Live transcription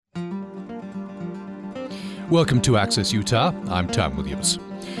Welcome to Access Utah. I'm Tom Williams.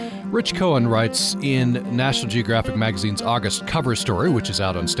 Rich Cohen writes in National Geographic magazine's August cover story, which is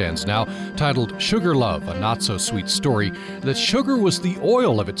out on stands now, titled Sugar Love, a Not-So-Sweet Story, that sugar was the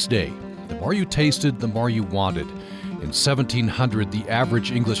oil of its day. The more you tasted, the more you wanted. In 1700, the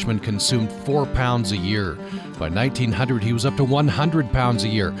average Englishman consumed 4 pounds a year. By 1900, he was up to 100 pounds a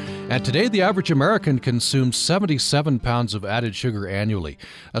year. And today, the average American consumes 77 pounds of added sugar annually.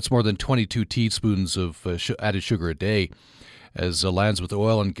 That's more than 22 teaspoons of added sugar a day. As lands with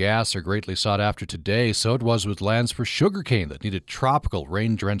oil and gas are greatly sought after today, so it was with lands for sugarcane that needed tropical,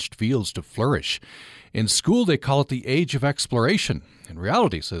 rain-drenched fields to flourish. In school, they call it the age of exploration. In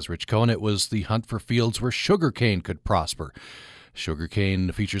reality, says Rich Cohen, it was the hunt for fields where sugarcane could prosper.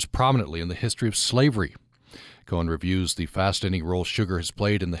 Sugarcane features prominently in the history of slavery. Cohen reviews the fascinating role sugar has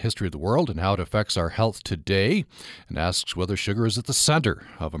played in the history of the world and how it affects our health today, and asks whether sugar is at the center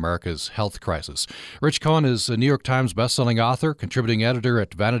of America's health crisis. Rich Cohen is a New York Times bestselling author, contributing editor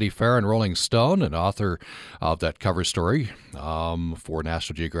at Vanity Fair and Rolling Stone, and author of that cover story for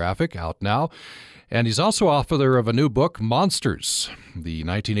National Geographic, out now. And he's also author of a new book, Monsters, the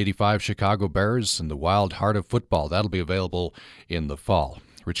 1985 Chicago Bears and the Wild Heart of Football. That'll be available in the fall.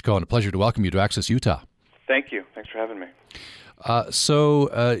 Rich Cohen, a pleasure to welcome you to Access Utah. Thank you. Thanks for having me.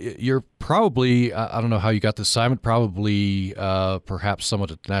 So you're probably, I don't know how you got this assignment, probably perhaps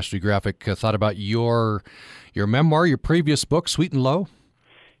someone at National Geographic thought about your memoir, your previous book, Sweet and Low?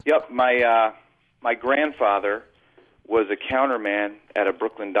 Yep. My grandfather was a counterman at a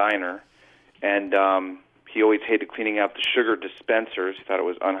Brooklyn diner, and he always hated cleaning out the sugar dispensers. He thought it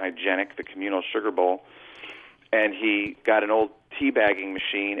was unhygienic, the communal sugar bowl. And he got an old teabagging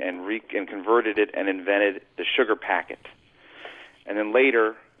machine and converted it and invented the sugar packet. And then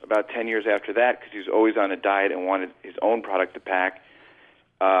later, about 10 years after that, because he was always on a diet and wanted his own product to pack,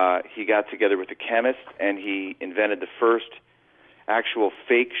 he got together with a chemist and he invented the first actual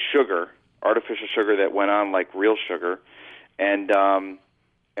fake sugar, artificial sugar that went on like real sugar, and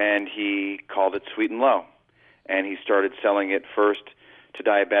he called it Sweet and Low. And he started selling it first to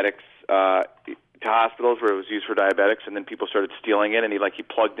diabetics, to hospitals where it was used for diabetics, and then people started stealing it, and he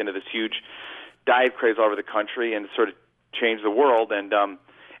plugged into this huge diet craze all over the country and sort of changed the world. And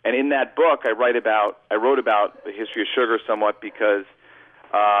in that book, I wrote about the history of sugar somewhat because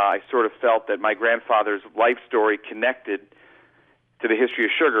I sort of felt that my grandfather's life story connected to the history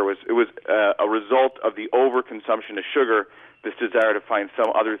of sugar. It was a result of the overconsumption of sugar, this desire to find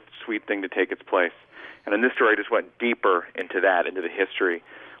some other sweet thing to take its place. And in this story, I just went deeper into that, into the history,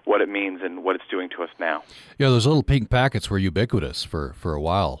 what it means and what it's doing to us now. Yeah, those little pink packets were ubiquitous for a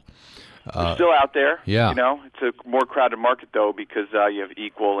while. They're still out there. Yeah. You know, it's a more crowded market, though, because you have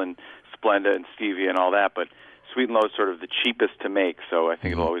Equal and Splenda and Stevia and all that, but Sweet and Low is sort of the cheapest to make, so I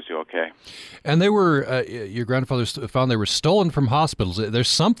think it'll always do okay. And they were, your grandfather found they were stolen from hospitals. There's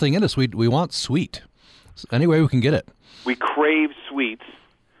something in us. We want sweet. Any way we can get it. We crave sweets,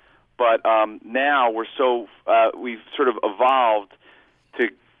 but now we're we've sort of evolved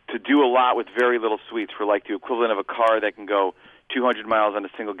to do a lot with very little sweets. We're like the equivalent of a car that can go 200 miles on a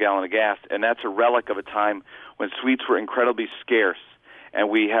single gallon of gas, and that's a relic of a time when sweets were incredibly scarce, and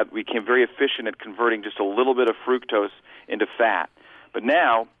we became very efficient at converting just a little bit of fructose into fat. But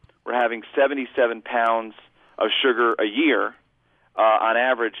now we're having 77 pounds of sugar a year on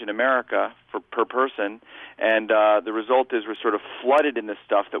average in America per person, and the result is we're sort of flooded in this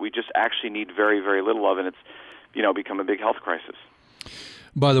stuff that we just actually need very, very little of, and it's become a big health crisis.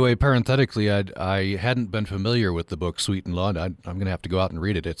 By the way, parenthetically, I hadn't been familiar with the book Sweet and Low. I'm going to have to go out and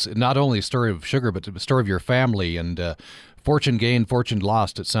read it. It's not only a story of sugar, but a story of your family and fortune gained, fortune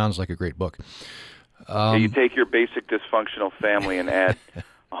lost. It sounds like a great book. You take your basic dysfunctional family and add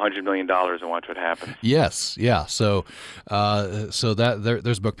 $100 million and watch what happens. Yes, yeah. So there's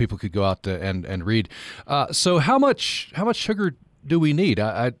a book people could go out and read. So how much sugar do we need?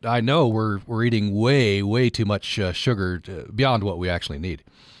 I know we're eating way too much sugar beyond what we actually need.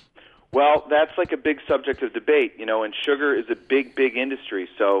 Well, that's like a big subject of debate, and sugar is a big industry.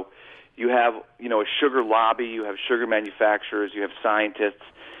 So you have, a sugar lobby, you have sugar manufacturers, you have scientists,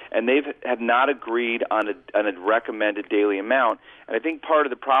 and they have not agreed on a recommended daily amount. And I think part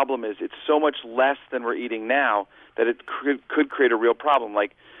of the problem is it's so much less than we're eating now that it could create a real problem.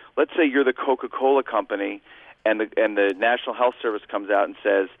 Like, let's say you're the Coca-Cola company, and the National Health Service comes out and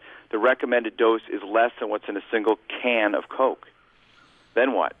says the recommended dose is less than what's in a single can of Coke.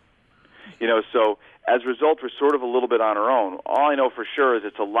 Then what? So as a result, we're sort of a little bit on our own. All I know for sure is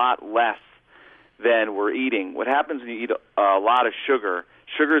it's a lot less than we're eating. What happens when you eat a lot of sugar?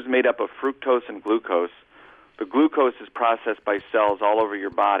 Sugar is made up of fructose and glucose. The glucose is processed by cells all over your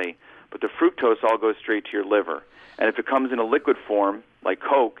body, but the fructose all goes straight to your liver. And if it comes in a liquid form, like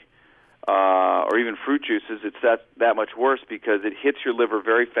Coke, or even fruit juices, it's that much worse because it hits your liver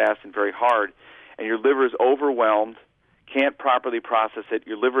very fast and very hard, and your liver is overwhelmed, can't properly process it.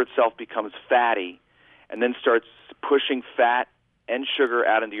 Your liver itself becomes fatty and then starts pushing fat and sugar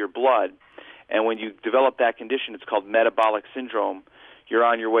out into your blood. And when you develop that condition, it's called metabolic syndrome. You're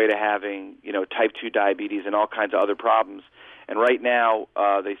on your way to having, type 2 diabetes and all kinds of other problems. And right now,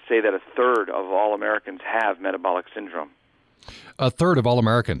 they say that a third of all Americans have metabolic syndrome. A third of all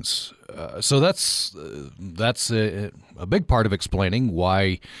Americans. So that's a big part of explaining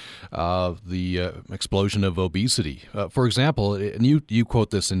why the explosion of obesity. For example, and you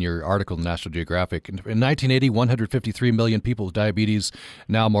quote this in your article in National Geographic, in 1980, 153 million people with diabetes,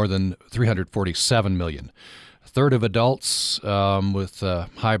 now more than 347 million. A third of adults with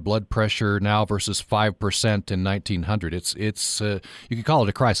high blood pressure now versus 5% in 1900. It's you could call it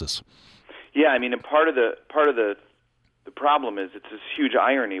a crisis. Yeah, I mean, and part of the problem is it's this huge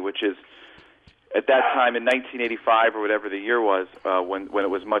irony, which is at that time in 1985 or whatever the year was, when it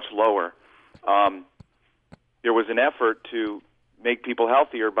was much lower, there was an effort to make people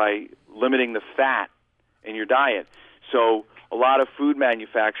healthier by limiting the fat in your diet. So a lot of food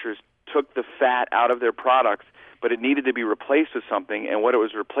manufacturers took the fat out of their products, but it needed to be replaced with something, and what it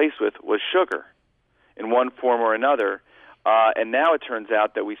was replaced with was sugar in one form or another. And now it turns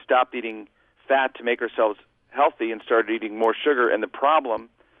out that we stopped eating fat to make ourselves healthy and started eating more sugar, and the problem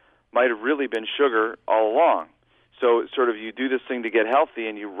might have really been sugar all along. So sort of you do this thing to get healthy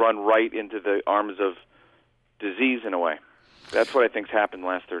and you run right into the arms of disease in a way. That's what I think's happened in the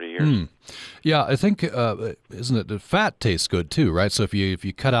last 30 years. Yeah, I think, isn't it, the fat tastes good too, right? So if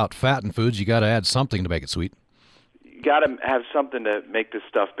you cut out fat in foods, you got to add something to make it sweet. You got to have something to make this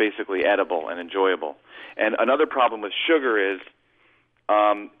stuff basically edible and enjoyable. And another problem with sugar is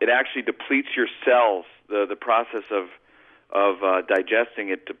it actually depletes your cells. The process of digesting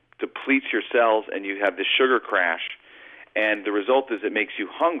it depletes your cells, and you have this sugar crash. And the result is it makes you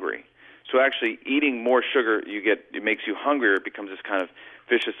hungry. So actually, eating more sugar, it makes you hungrier. It becomes this kind of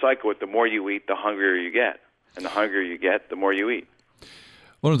vicious cycle. With the more you eat, the hungrier you get, and the hungrier you get, the more you eat.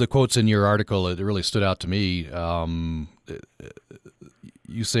 One of the quotes in your article that really stood out to me.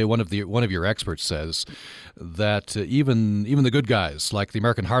 You say one of your experts says that even the good guys, like the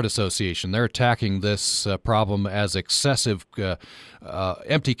American Heart Association, they're attacking this problem as excessive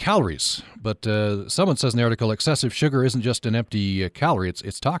empty calories. But someone says in the article, excessive sugar isn't just an empty calorie;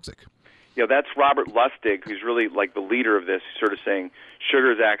 it's toxic. Yeah, that's Robert Lustig, who's really like the leader of this. He's sort of saying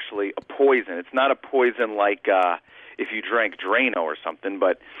sugar is actually a poison. It's not a poison like if you drank Drano or something,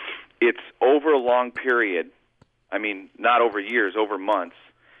 but it's over a long period. I mean, not over years, over months.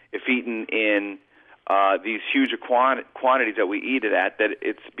 If eaten in these huge quantities that we eat it at, that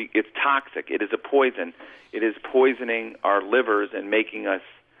it's toxic. It is a poison. It is poisoning our livers and making us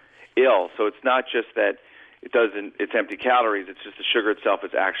ill. So it's not just that it's empty calories. It's just the sugar itself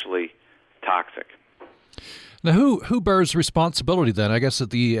is actually toxic. Now, who bears responsibility then? I guess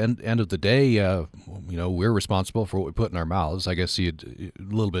at the end of the day, we're responsible for what we put in our mouths. I guess a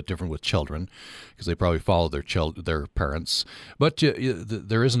little bit different with children because they probably follow their parents. But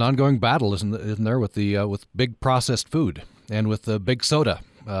there is an ongoing battle, isn't there, with big processed food and with big soda.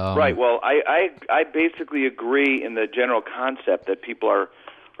 Right. Well, I basically agree in the general concept that people are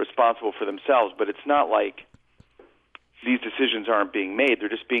responsible for themselves, but it's not like these decisions aren't being made. They're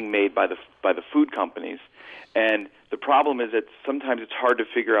just being made by the food companies. And the problem is that sometimes it's hard to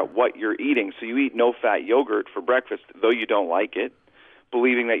figure out what you're eating. So you eat no-fat yogurt for breakfast, though you don't like it,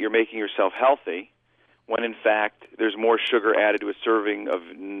 believing that you're making yourself healthy, when in fact there's more sugar added to a serving of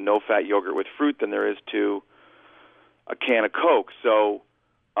no-fat yogurt with fruit than there is to a can of Coke. So,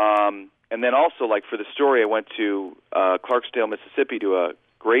 and then also, like for the story, I went to Clarksdale, Mississippi, to a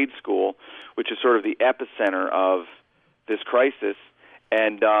grade school, which is sort of the epicenter of this crisis.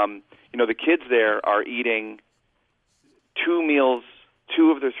 And the kids there are eating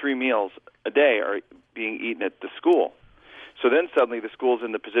two of their 3 meals a day are being eaten at the school. So then suddenly the school's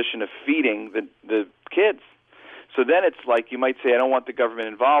in the position of feeding the kids. So then it's like you might say, I don't want the government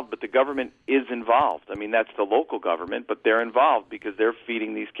involved, but the government is involved. I mean, that's the local government, but they're involved because they're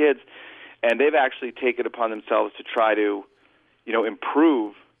feeding these kids. And they've actually taken it upon themselves to try to,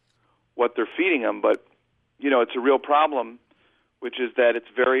 improve what they're feeding them. But, it's a real problem, which is that it's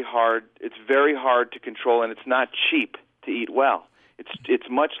very hard to control, and it's not cheap to eat well. It's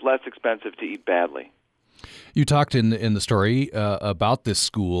much less expensive to eat badly. You talked in the story about this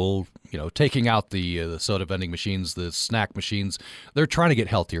school, taking out the soda vending machines, the snack machines. They're trying to get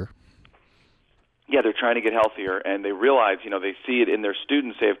healthier. Yeah, they're trying to get healthier, and they realize, they see it in their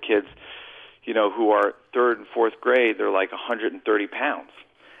students. They have kids, who are third and fourth grade. They're like 130 pounds,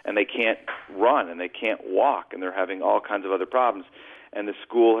 and they can't run, and they can't walk, and they're having all kinds of other problems. And the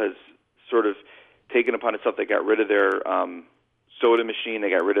school has sort of taken upon itself. They got rid of their soda machine. They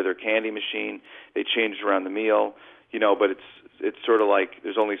got rid of their candy machine. They changed around the meal, but it's sort of like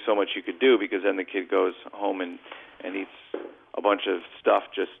there's only so much you could do, because then the kid goes home and eats a bunch of stuff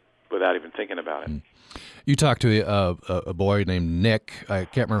just without even thinking about it. You talked to a boy named Nick. I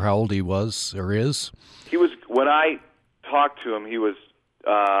can't remember how old he was or is. He was, when I talked to him, he was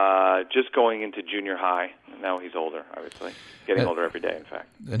just going into junior high. Now he's older, obviously. Getting older every day, in fact.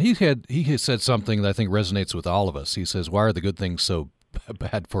 And he had said something that I think resonates with all of us. He says, "Why are the good things so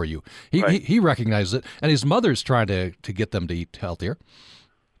bad for you?" He recognizes it, and his mother's trying to get them to eat healthier.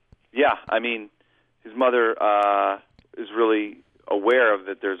 Yeah, I mean, his mother is really aware of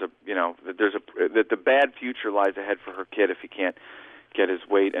that. That the bad future lies ahead for her kid if he can't get his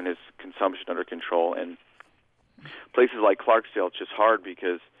weight and his consumption under control. And places like Clarksdale, it's just hard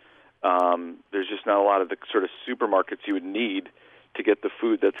because there's just not a lot of the sort of supermarkets you would need to get the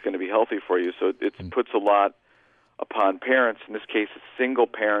food that's going to be healthy for you. So it puts a lot upon parents. In this case, a single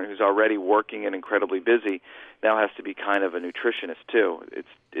parent who's already working and incredibly busy now has to be kind of a nutritionist too.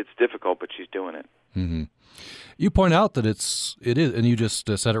 It's difficult, but she's doing it. Mm-hmm. You point out that it is, and you just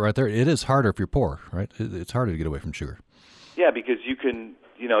said it right there. It is harder if you're poor, right? It's harder to get away from sugar. Yeah, because you can,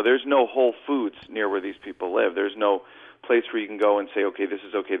 there's no Whole Foods near where these people live. There's no place where you can go and say, okay, this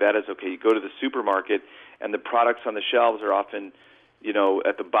is okay, that is okay. You go to the supermarket, and the products on the shelves are often,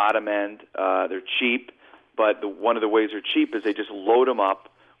 at the bottom end. They're cheap, but one of the ways they're cheap is they just load them up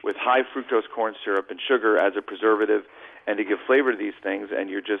with high fructose corn syrup and sugar as a preservative and to give flavor to these things, and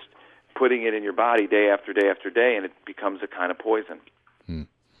you're just putting it in your body day after day after day, and it becomes a kind of poison.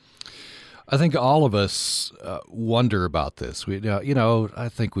 I think all of us wonder about this. I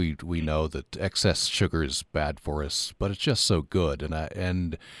think we know that excess sugar is bad for us, but it's just so good,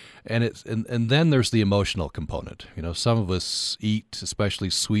 and then there's the emotional component. Some of us eat, especially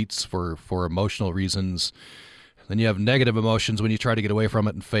sweets, for emotional reasons. Then you have negative emotions when you try to get away from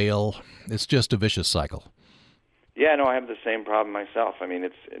it and fail. It's just a vicious cycle. Yeah, no, I have the same problem myself. I mean,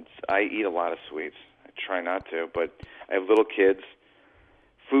 I eat a lot of sweets. I try not to, but I have little kids.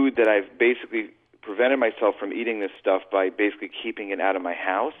 Food that I've basically prevented myself from eating this stuff by basically keeping it out of my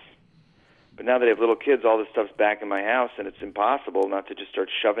house. But now that I have little kids, all this stuff's back in my house, and it's impossible not to just start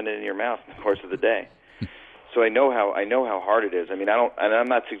shoving it in your mouth in the course of the day. So I know how hard it is. I mean, I'm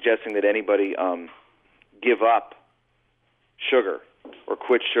not suggesting that anybody give up sugar or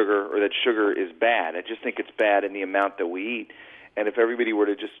quit sugar or that sugar is bad. I just think it's bad in the amount that we eat. And if everybody were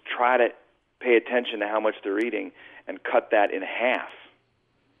to just try to pay attention to how much they're eating and cut that in half,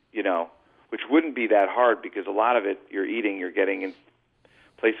 which wouldn't be that hard because a lot of it you're getting in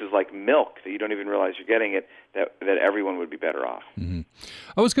places like milk that you don't even realize you're getting it, that everyone would be better off. Mm-hmm.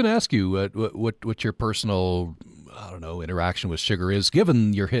 I was going to ask you what your personal, interaction with sugar is,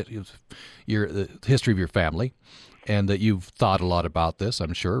 given the history of your family, and that you've thought a lot about this,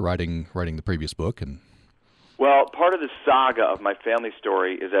 I'm sure, writing the previous book. Well, part of the saga of my family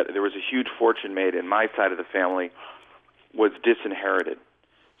story is that there was a huge fortune made, and my side of the family was disinherited.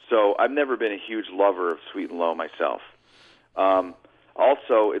 So I've never been a huge lover of sweet and low myself.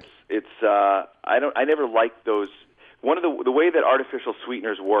 Also, I never liked those. One of the way that artificial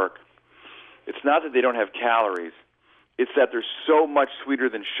sweeteners work, it's not that they don't have calories. It's that they're so much sweeter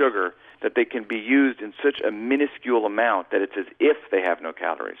than sugar that they can be used in such a minuscule amount that it's as if they have no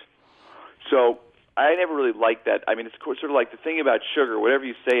calories. So I never really liked that. I mean, it's sort of like the thing about sugar, whatever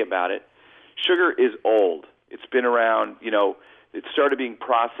you say about it, sugar is old. It's been around, it started being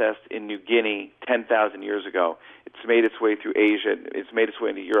processed in New Guinea 10,000 years ago. It's made its way through Asia. It's made its way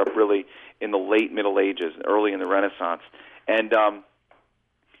into Europe really in the late Middle Ages, early in the Renaissance. And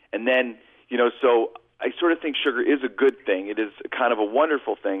then, so I sort of think sugar is a good thing. It is kind of a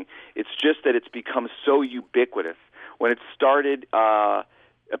wonderful thing. It's just that it's become so ubiquitous. When it started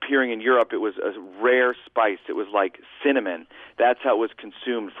appearing in Europe, it was a rare spice. It was like cinnamon. That's how it was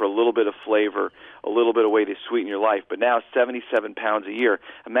consumed, for a little bit of flavor, a little bit of way to sweeten your life. But now 77 pounds a year.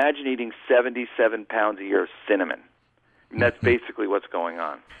 Imagine eating 77 pounds a year of cinnamon. And that's basically what's going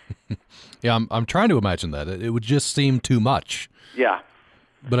on. Yeah, I'm trying to imagine that. It would just seem too much. Yeah.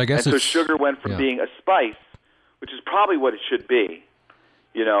 But I guess so sugar went from being a spice, which is probably what it should be,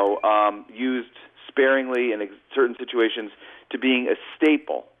 used sparingly in certain situations, to being a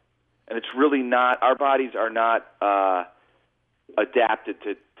staple. And it's really not, our bodies are not adapted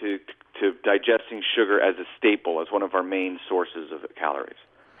to digesting sugar as a staple, as one of our main sources of calories.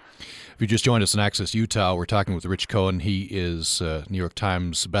 If you just joined us in Access Utah, we're talking with Rich Cohen. He is New York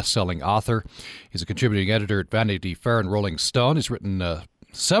Times best-selling author. He's a contributing editor at Vanity Fair and Rolling Stone. He's written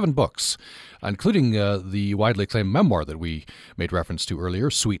 7 books, including the widely acclaimed memoir that we made reference to earlier,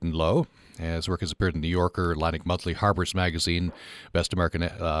 Sweet and Low. His work has appeared in New Yorker, Atlantic Monthly, Harper's Magazine, Best American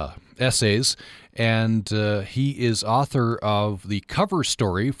Essays, and he is author of the cover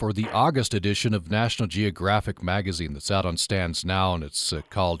story for the August edition of National Geographic magazine that's out on stands now, and it's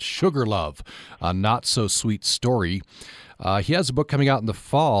called Sugar Love, a not-so-sweet story. He has a book coming out in the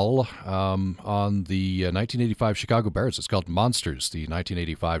fall on the 1985 Chicago Bears. It's called Monsters, the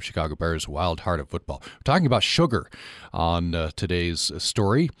 1985 Chicago Bears Wild Heart of Football. We're talking about sugar on today's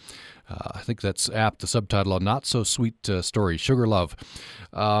story. I think that's apt, the subtitle, A Not-So-Sweet Story, Sugar Love.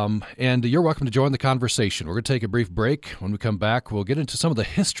 And you're welcome to join the conversation. We're going to take a brief break. When we come back, we'll get into some of the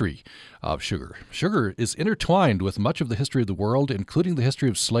history of sugar. Sugar is intertwined with much of the history of the world, including the history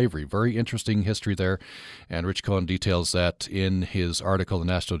of slavery. Very interesting history there, and Rich Cohen details that in his article in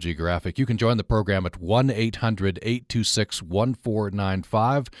National Geographic. You can join the program at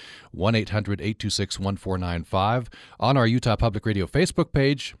 1-800-826-1495, 1-800-826-1495, on our Utah Public Radio Facebook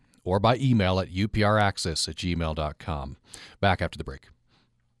page, or by email at upraccess@gmail.com. Back after the break.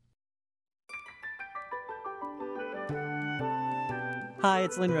 Hi,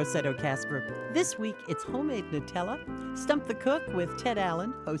 it's Lynn Rossetto Casper. This week, it's homemade Nutella, Stump the Cook with Ted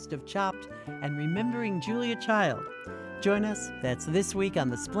Allen, host of Chopped, and Remembering Julia Child. Join us. That's this week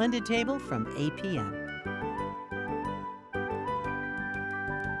on The Splendid Table from 8 p.m.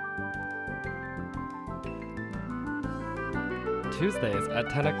 Tuesdays at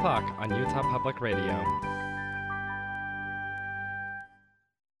 10 o'clock on Utah Public Radio.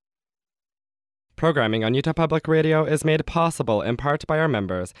 Programming on Utah Public Radio is made possible in part by our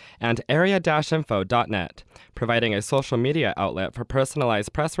members and area-info.net, providing a social media outlet for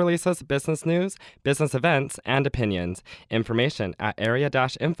personalized press releases, business news, business events, and opinions. Information at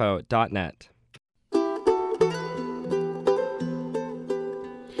area-info.net.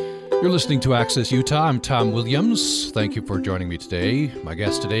 You're listening to Access Utah. I'm Tom Williams. Thank you for joining me today. My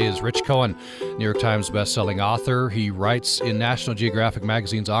guest today is Rich Cohen, New York Times bestselling author. He writes in National Geographic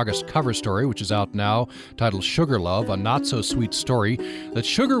magazine's August cover story, which is out now, titled Sugar Love, a not-so-sweet story, that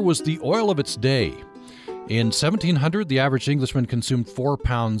sugar was the oil of its day. In 1700, the average Englishman consumed 4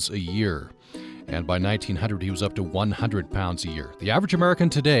 pounds a year. And by 1900, he was up to 100 pounds a year. The average American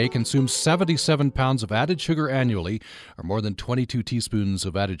today consumes 77 pounds of added sugar annually, or more than 22 teaspoons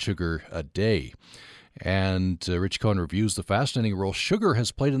of added sugar a day. And Rich Cohen reviews the fascinating role sugar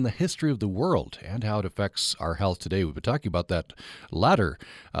has played in the history of the world and how it affects our health today. We've been talking about that latter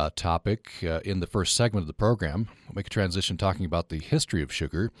topic in the first segment of the program. We'll make a transition talking about the history of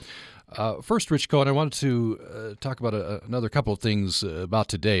sugar. First, Rich Cohen, I wanted to talk about another couple of things about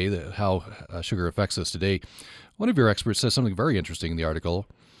today, how sugar affects us today. One of your experts says something very interesting in the article.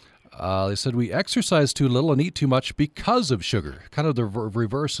 They said we exercise too little and eat too much because of sugar, kind of the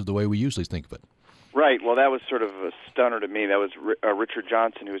reverse of the way we usually think of it. Right. Well, that was sort of a stunner to me. That was Richard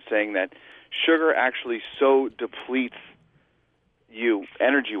Johnson who was saying that sugar actually so depletes you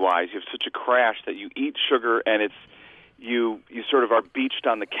energy-wise. You have such a crash that you eat sugar and you sort of are beached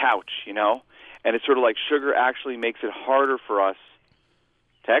on the couch, you know? And it's sort of like sugar actually makes it harder for us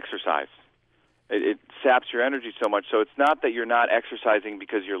to exercise. It saps your energy so much. So it's not that you're not exercising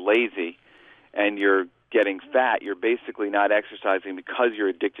because you're lazy and you're getting fat. You're basically not exercising because you're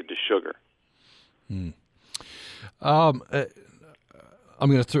addicted to sugar. I'm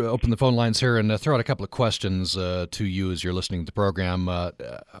going to open the phone lines here and throw out a couple of questions to you as you're listening to the program. I'd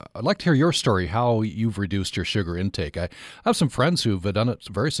like to hear your story, how you've reduced your sugar intake. I have some friends who've done it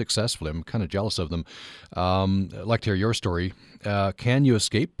very successfully. I'm kind of jealous of them. I'd like to hear your story. Can you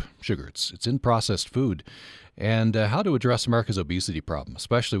escape sugar? It's in processed food. And how to address America's obesity problem,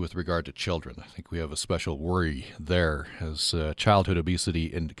 especially with regard to children. I think we have a special worry there as childhood obesity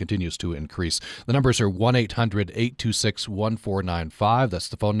continues to increase. The numbers are 1-800-826-1495. That's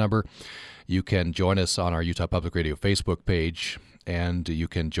the phone number. You can join us on our Utah Public Radio Facebook page, and you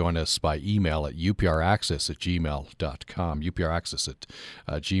can join us by email at upraccess@gmail.com,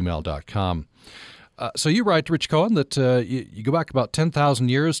 upraccess@gmail.com. So you write, Rich Cohen, that you go back about 10,000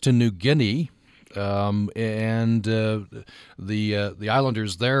 years to New Guinea, and the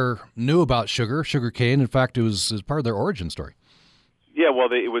islanders there knew about sugarcane. In fact, it was part of their origin story. Yeah,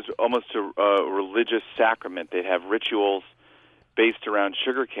 well, it was almost a religious sacrament. They'd have rituals based around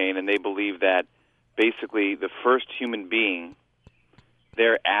sugarcane, and they believed that basically the first human being,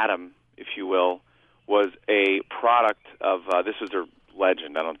 their Adam, if you will, was a product of, this was their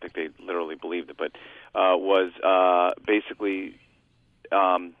legend, I don't think they literally believed it, but was basically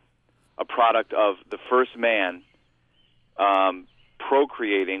a a product of the first man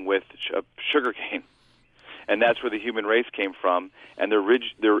procreating with sugarcane. And that's where the human race came from. And their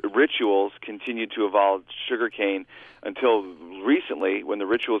rituals continued to evolve sugarcane until recently, when the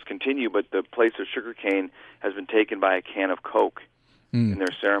rituals continue, but the place of sugarcane has been taken by a can of Coke in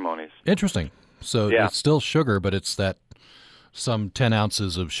their ceremonies. Interesting. So it's still sugar, but it's that some 10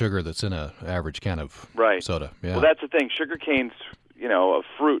 ounces of sugar that's in an average can of soda. Yeah. Well, that's the thing. Sugarcane's, a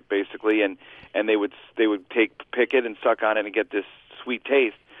fruit basically, and they would pick it and suck on it and get this sweet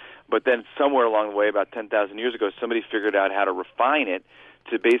taste. But then somewhere along the way, about 10,000 years ago, somebody figured out how to refine it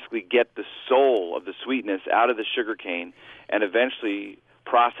to basically get the soul of the sweetness out of the sugarcane and eventually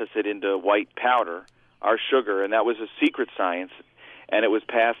process it into white powder, our sugar, and that was a secret science. And it was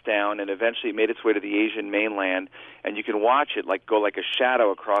passed down, and eventually it made its way to the Asian mainland, and you can watch it go like a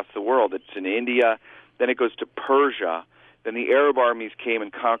shadow across the world. It's in India, then it goes to Persia. Then the Arab armies came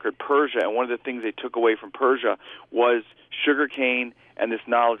and conquered Persia, and one of the things they took away from Persia was sugarcane and this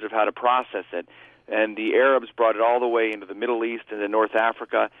knowledge of how to process it. And the Arabs brought it all the way into the Middle East and into North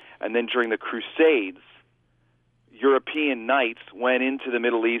Africa, and then during the Crusades, European knights went into the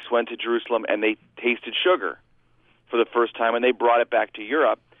Middle East, went to Jerusalem, and they tasted sugar for the first time, and they brought it back to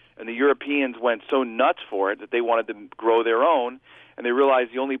Europe, and the Europeans went so nuts for it that they wanted to grow their own, and they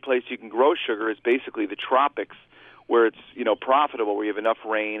realized the only place you can grow sugar is basically the tropics, where it's profitable, where you have enough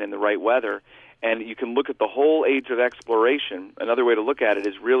rain and the right weather, and you can look at the whole age of exploration. Another way to look at it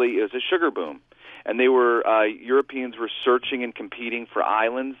is really as a sugar boom, and they were Europeans were searching and competing for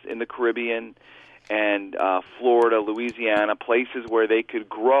islands in the Caribbean and Florida, Louisiana, places where they could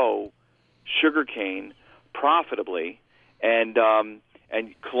grow sugarcane profitably, and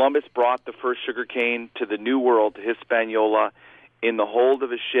Columbus brought the first sugarcane to the New World, to Hispaniola, in the hold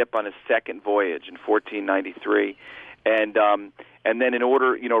of a ship on his second voyage in 1493, and then in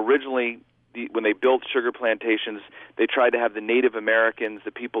order, originally when they built sugar plantations, they tried to have the Native Americans,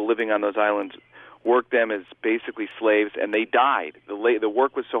 the people living on those islands, work them as basically slaves, and they died. The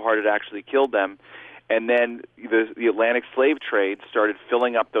work was so hard it actually killed them. And then the Atlantic slave trade started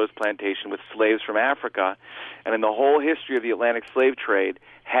filling up those plantations with slaves from Africa. And in the whole history of the Atlantic slave trade,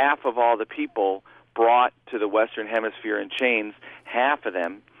 half of all the people brought to the Western Hemisphere in chains, half of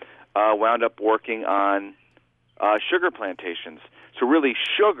them wound up working on sugar plantations. So really,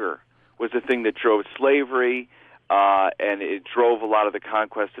 sugar was the thing that drove slavery, and it drove a lot of the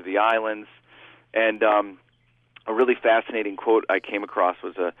conquest of the islands. And a really fascinating quote I came across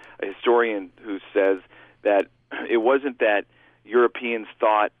was a historian who says that it wasn't that Europeans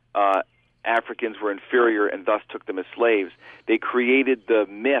thought Africans were inferior and thus took them as slaves. They created the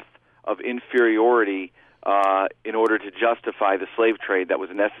myth of inferiority in order to justify the slave trade that was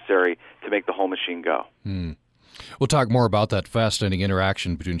necessary to make the whole machine go. We'll talk more about that fascinating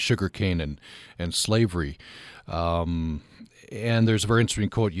interaction between sugarcane and slavery. And there's a very interesting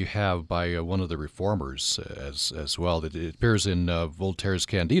quote you have by one of the reformers as well. That it appears in Voltaire's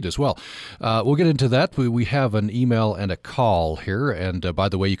Candide as well. We'll get into that. We have an email and a call here. And by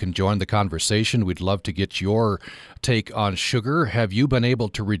the way, you can join the conversation. We'd love to get your take on sugar. Have you been able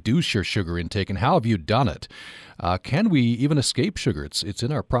to reduce your sugar intake, and how have you done it? Can we even escape sugar? It's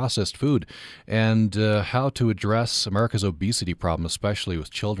in our processed food. And how to address America's obesity problem, especially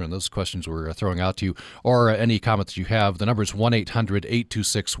with children. Those questions we're throwing out to you, or any comments you have. The number is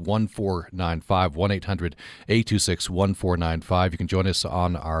 1-800-826-1495, 1-800-826-1495. You can join us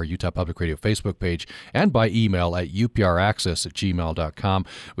on our Utah Public Radio Facebook page and by email at upraccess@gmail.com.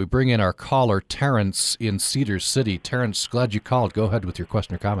 We bring in our caller, Terrence in Cedar City. Terrence, glad you called. Go ahead with your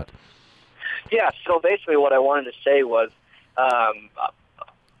question or comment. Yeah, so basically what I wanted to say was a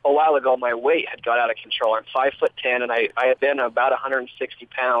while ago my weight had got out of control. I'm 5'10", and I had been about 160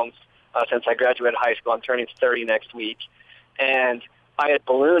 pounds since I graduated high school. I'm turning 30 next week. And I had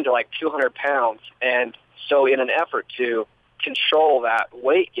ballooned to like 200 pounds. And so in an effort to control that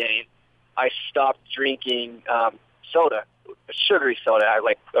weight gain, I stopped drinking soda, sugary soda,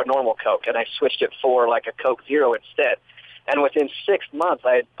 like a normal Coke, and I switched it for like a Coke Zero instead. And within 6 months,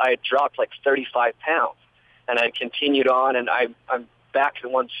 I had dropped like 35 pounds. And I continued on, and I'm back to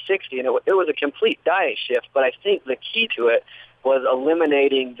 160, and it was a complete diet shift. But I think the key to it was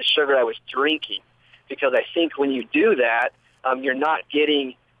eliminating the sugar I was drinking, because I think when you do that, you're not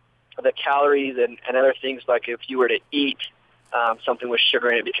getting the calories and other things like if you were to eat something with sugar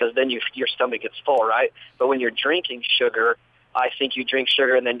in it, because then your stomach gets full, right? But when you're drinking sugar, I think you drink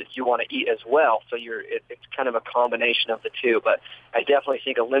sugar and then you want to eat as well. So it's kind of a combination of the two. But I definitely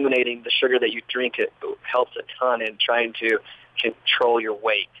think eliminating the sugar that you drink it helps a ton in trying to control your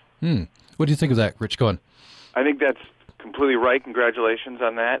weight. What do you think of that, Rich Cohen? I think that's completely right. Congratulations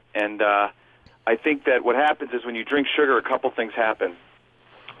on that. And I think that what happens is when you drink sugar, a couple things happen.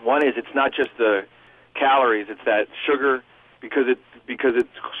 One is it's not just the calories; it's that sugar because it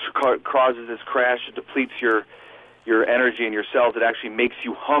causes this crash. It depletes your energy in your cells. It actually makes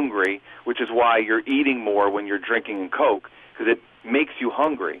you hungry, which is why you're eating more when you're drinking Coke, because it makes you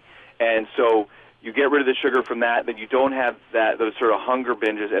hungry. And so you get rid of the sugar from that, then you don't have those sort of hunger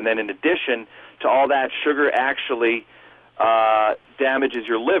binges. And then in addition to all that, sugar actually damages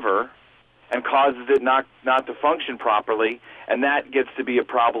your liver and causes it not to function properly, and that gets to be a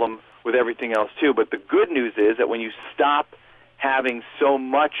problem with everything else too. But the good news is that when you stop having so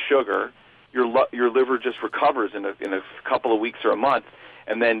much sugar, your liver just recovers in a couple of weeks or a month,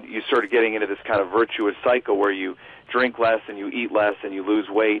 and then you start getting into this kind of virtuous cycle where you drink less and you eat less and you lose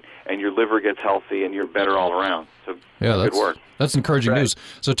weight and your liver gets healthy and you're better all around. So good work. That's encouraging news.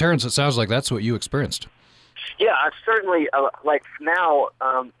 So Terrence, it sounds like that's what you experienced. Yeah, I've certainly, like now,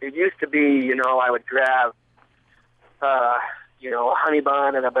 it used to be, I would grab, a honey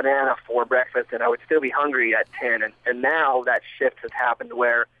bun and a banana for breakfast, and I would still be hungry at 10. And now that shift has happened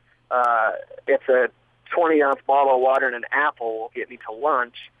where it's a 20-ounce bottle of water and an apple will get me to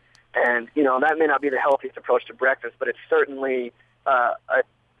lunch. And, that may not be the healthiest approach to breakfast, but it's certainly a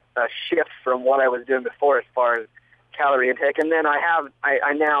shift from what I was doing before as far as calorie intake. And then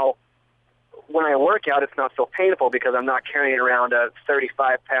I now, when I work out, it's not so painful because I'm not carrying around a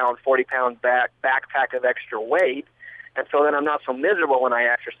 35-pound, 40-pound backpack of extra weight. And so then I'm not so miserable when I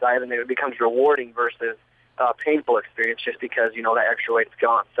exercise, and it becomes rewarding versus painful experience just because, that extra weight's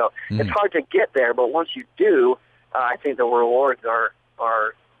gone. So it's hard to get there, but once you do, I think the rewards are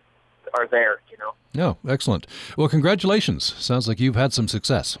there, Oh, excellent. Well, congratulations. Sounds like you've had some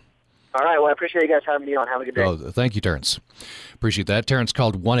success. All right. Well, I appreciate you guys having me on. Have a good day. Oh, thank you, Terrence. Appreciate that. Terrence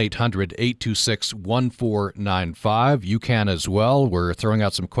called 1-800-826-1495. You can as well. We're throwing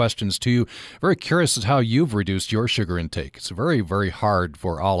out some questions to you. Very curious as how you've reduced your sugar intake. It's very, very hard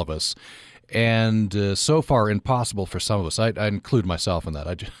for all of us. And so far impossible for some of us. I include myself in that.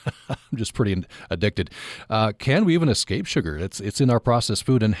 I'm just pretty addicted. Can we even escape sugar? It's in our processed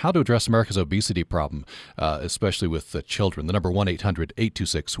food. And how to address America's obesity problem, especially with children. The number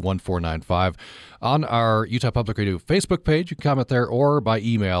 1-800-826-1495. On our Utah Public Radio Facebook page, you can comment there, or by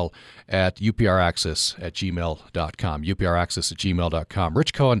email at upraccess@gmail.com. upraccess@gmail.com.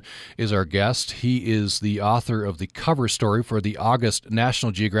 Rich Cohen is our guest. He is the author of the cover story for the August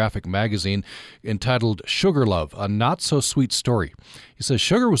National Geographic magazine, entitled Sugar Love, a not-so-sweet story. He says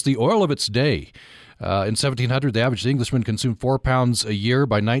sugar was the oil of its day. In 1700, the average Englishman consumed 4 pounds a year.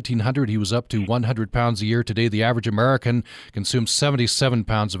 By 1900, he was up to 100 pounds a year. Today, the average American consumes 77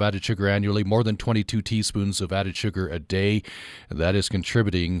 pounds of added sugar annually, more than 22 teaspoons of added sugar a day. That is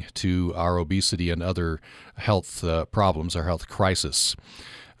contributing to our obesity and other health problems, our health crisis.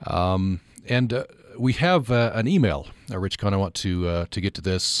 We have an email, Rich Cohen. I want to get to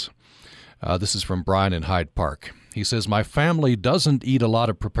this. This is from Brian in Hyde Park. He says, my family doesn't eat a lot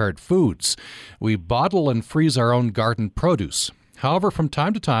of prepared foods. We bottle and freeze our own garden produce. However, from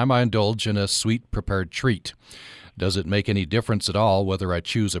time to time, I indulge in a sweet prepared treat. Does it make any difference at all whether I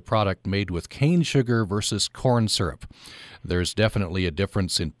choose a product made with cane sugar versus corn syrup? There's definitely a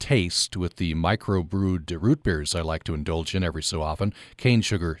difference in taste with the microbrewed root beers I like to indulge in every so often. Cane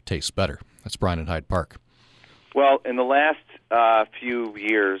sugar tastes better. That's Brian in Hyde Park. Well, in the last few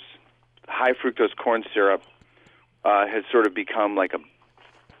years, high fructose corn syrup has sort of become like a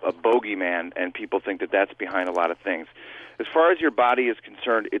bogeyman, and people think that that's behind a lot of things. As far as your body is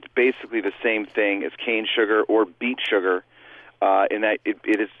concerned, it's basically the same thing as cane sugar or beet sugar, in that it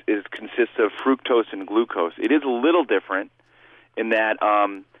consists of fructose and glucose. It is a little different in that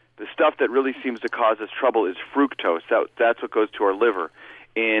the stuff that really seems to cause us trouble is fructose. That's what goes to our liver.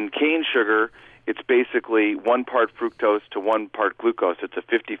 In cane sugar, it's basically 1 part fructose to 1 part glucose. It's a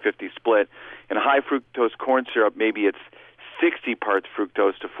 50-50 split. In high fructose corn syrup, maybe it's 60 parts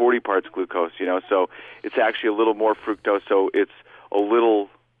fructose to 40 parts glucose, so it's actually a little more fructose, so it's a little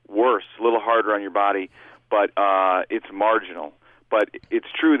worse, a little harder on your body, but it's marginal. But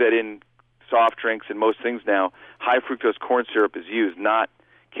it's true that in soft drinks and most things now, high fructose corn syrup is used, not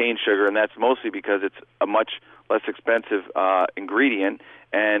cane sugar, and that's mostly because it's a much less expensive ingredient,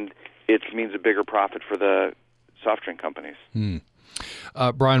 and it means a bigger profit for the soft drink companies.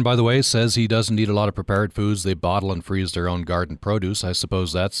 Brian, by the way, says he doesn't eat a lot of prepared foods. They bottle and freeze their own garden produce. I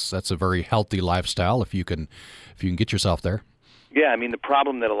suppose that's a very healthy lifestyle if you can get yourself there. Yeah, I mean, the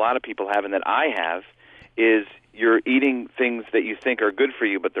problem that a lot of people have and that I have is you're eating things that you think are good for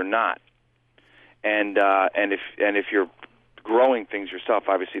you, but they're not. And if you're growing things yourself,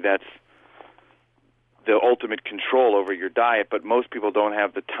 obviously that's the ultimate control over your diet, but most people don't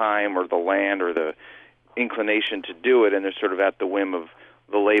have the time or the land or the inclination to do it, and they're sort of at the whim of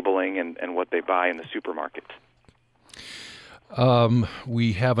the labeling and what they buy in the supermarket.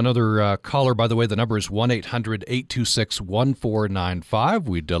 We have another caller, by the way. The number is 1-800-826-1495.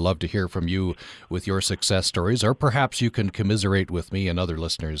 We'd love to hear from you with your success stories, or perhaps you can commiserate with me and other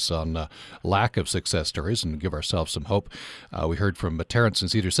listeners on lack of success stories and give ourselves some hope. We heard from Terrence in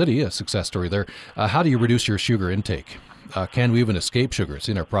Cedar City, a success story there. How do you reduce your sugar intake? Can we even escape sugar? It's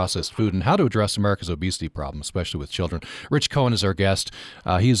in our processed food. And how to address America's obesity problem, especially with children. Rich Cohen is our guest.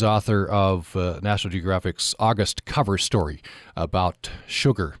 He's author of National Geographic's August cover story about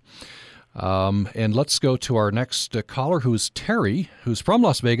sugar. And let's go to our next caller, who's Terry, who's from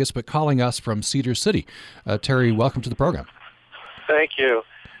Las Vegas, but calling us from Cedar City. Terry, welcome to the program. Thank you.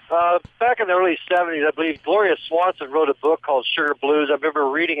 Back in the early 70s, I believe Gloria Swanson wrote a book called Sugar Blues. I remember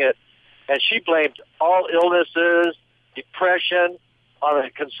reading it, and she blamed all illnesses, depression, on the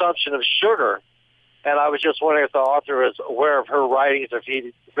consumption of sugar. And I was just wondering if the author is aware of her writings, if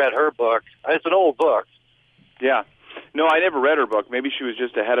he read her book. It's an old book. Yeah. No, I never read her book. Maybe she was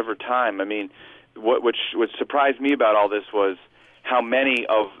just ahead of her time. I mean, what surprised me about all this was how many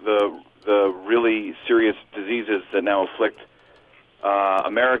of the really serious diseases that now afflict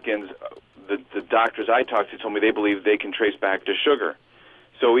Americans, the doctors I talked to told me they believe they can trace back to sugar.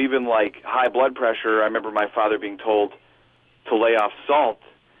 So even like high blood pressure, I remember my father being told to lay off salt,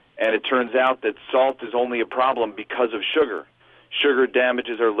 and it turns out that salt is only a problem because of sugar. Sugar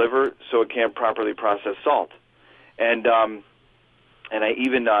damages our liver, so it can't properly process salt. And I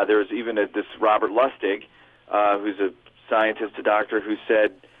even there's even this Robert Lustig, who's a scientist, a doctor, who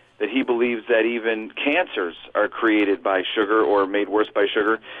said that he believes that even cancers are created by sugar or made worse by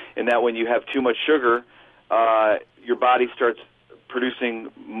sugar, and that when you have too much sugar, your body starts producing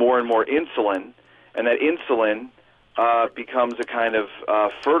more and more insulin, and that insulin becomes a kind of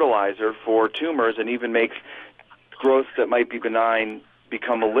fertilizer for tumors and even makes growths that might be benign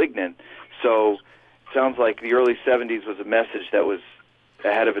become malignant. So it sounds like the early 70s was a message that was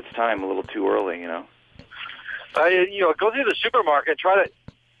ahead of its time, a little too early, go through the supermarket,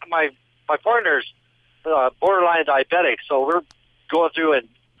 my partner's borderline diabetic, so we're going through and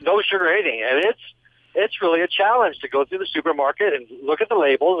no sugar anything, and it's really a challenge to go through the supermarket and look at the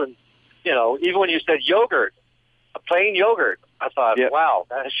labels. And, even when you said yogurt, a plain yogurt, I thought, wow,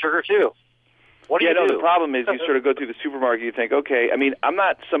 that has sugar too. What do you do? The problem is you sort of go through the supermarket, you think, okay, I mean, I'm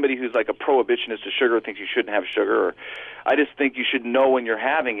not somebody who's like a prohibitionist of sugar, thinks you shouldn't have sugar. Or I just think you should know when you're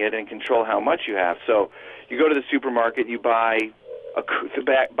having it and control how much you have. So you go to the supermarket, you buy a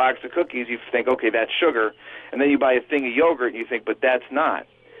box of cookies, you think, okay, that's sugar. And then you buy a thing of yogurt, and you think, but that's not.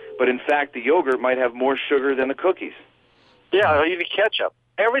 But in fact, the yogurt might have more sugar than the cookies. Yeah, even ketchup.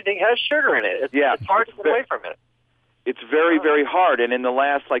 Everything has sugar in it. It's hard to get away from it. It's very, very hard. And in the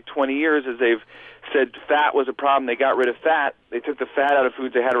last, 20 years, as they've said fat was a problem, they got rid of fat. They took the fat out of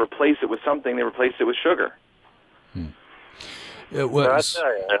foods. They had to replace it with something. They replaced it with sugar. It was,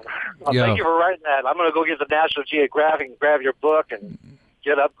 thank you for writing that. I'm going to go get the National Geographic and grab your book and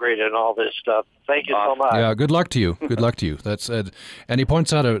get upgraded and all this stuff. Thank you so much. Yeah, good luck to you. Good luck to you. That's and he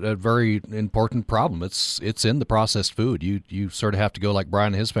points out a very important problem. It's in the processed food. You sort of have to go like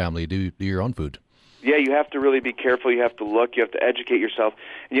Brian and his family, do your own food. Yeah, you have to really be careful. You have to look. You have to educate yourself.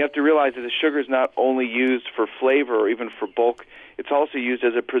 And you have to realize that the sugar is not only used for flavor or even for bulk. It's also used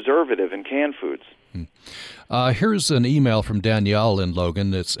as a preservative in canned foods. Here's an email from Danielle in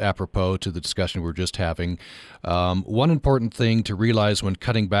Logan. It's apropos to the discussion we're just having. One important thing to realize when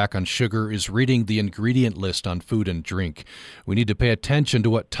cutting back on sugar is reading the ingredient list on food and drink. We need to pay attention to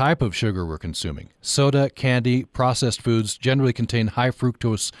what type of sugar we're consuming. Soda, candy, processed foods generally contain high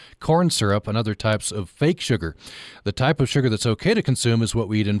fructose corn syrup and other types of fake sugar. The type of sugar that's okay to consume is what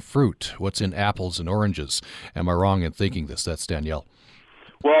we eat in fruit, what's in apples and oranges. Am I wrong in thinking this? That's Danielle.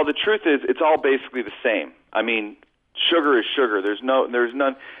 Well, the truth is, it's all basically the same. I mean, sugar is sugar. There's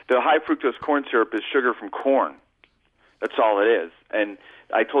none. The high fructose corn syrup is sugar from corn. That's all it is. And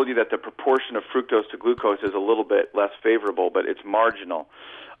I told you that the proportion of fructose to glucose is a little bit less favorable, but it's marginal.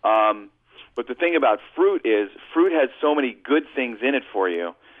 But the thing about fruit is, fruit has so many good things in it for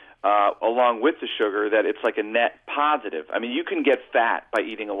you, along with the sugar, that it's like a net positive. I mean, you can get fat by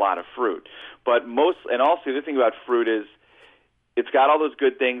eating a lot of fruit, but and also the other thing about fruit is, it's got all those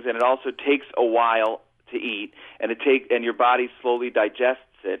good things, and it also takes a while to eat, and your body slowly digests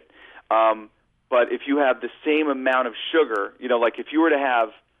it. But if you have the same amount of sugar, like if you were to have...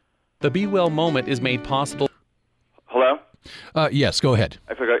 The Be Well moment is made possible... Hello? Yes, go ahead.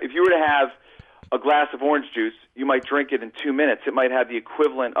 I forgot. If you were to have a glass of orange juice, you might drink it in 2 minutes. It might have the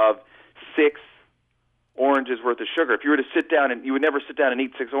equivalent of 6 oranges worth of sugar. If you were to sit down, and you would never sit down and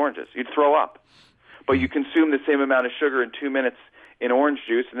eat 6 oranges. You'd throw up. But you consume the same amount of sugar in 2 minutes in orange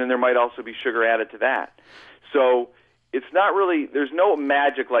juice, and then there might also be sugar added to that. So it's not really, there's no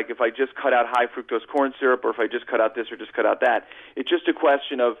magic like if I just cut out high fructose corn syrup or if I just cut out this or just cut out that. It's just a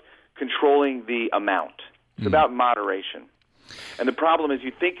question of controlling the amount. It's about moderation. And the problem is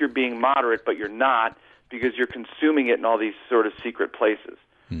you think you're being moderate, but you're not because you're consuming it in all these sort of secret places.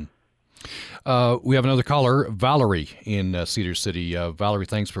 We have another caller, Valerie in Cedar City. Valerie,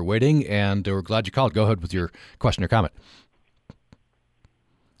 thanks for waiting, and we're glad you called. Go ahead with your question or comment.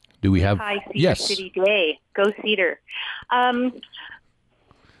 Do we have? Hi, Cedar yes. City Day. Go Cedar. I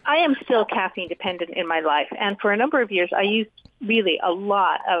am still caffeine dependent in my life, and for a number of years I used really a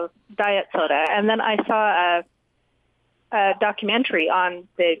lot of diet soda, and then I saw a documentary on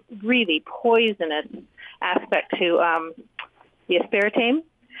the really poisonous aspect to the aspartame.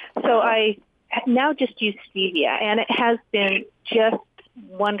 So I now just use stevia, and it has been just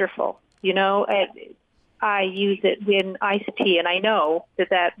wonderful. You know, I use it in iced tea, and I know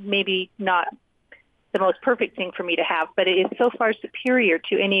that maybe not the most perfect thing for me to have, but it is so far superior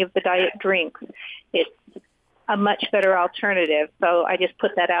to any of the diet drinks. It's a much better alternative. So I just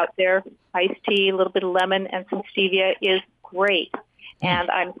put that out there. Iced tea, a little bit of lemon, and some stevia is great. And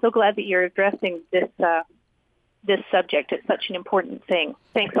I'm so glad that you're addressing this subject. It's such an important thing.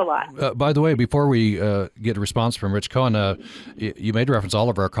 Thanks a lot. By the way, before we get a response from Rich Cohen, you made reference to all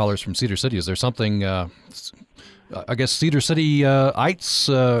of our callers from Cedar City. Is there something, I guess Cedar City-ites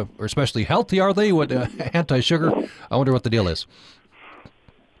are especially healthy, are they? What anti-sugar? I wonder what the deal is.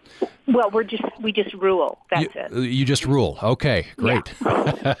 Well, we just rule. That's it. You just rule. Okay, great.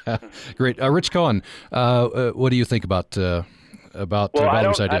 Yeah. Great. Rich Cohen, what do you think about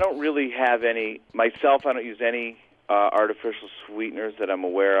Valerie's idea? I don't really have any myself. I don't use any artificial sweeteners that I'm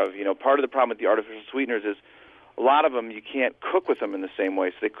aware of. You know, part of the problem with the artificial sweeteners is a lot of them you can't cook with them in the same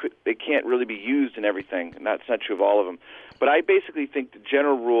way, so they can't really be used in everything. And that's not true of all of them. But I basically think the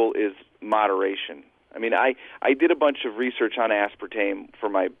general rule is moderation. I mean, I did a bunch of research on aspartame for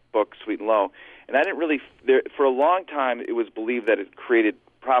my book Sweet and Low, and I didn't really. For a long time, it was believed that it created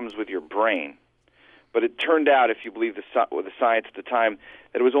problems with your brain. But it turned out, if you believe the science at the time,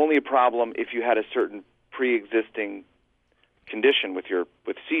 that it was only a problem if you had a certain pre-existing condition with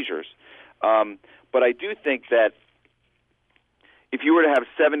seizures. But I do think that if you were to have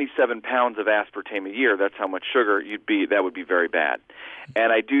 77 pounds of aspartame a year, that's how much sugar that would be very bad.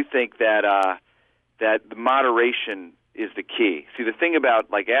 And I do think that that the moderation is the key. See, the thing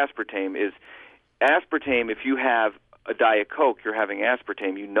about like aspartame is if you have a Diet Coke, you're having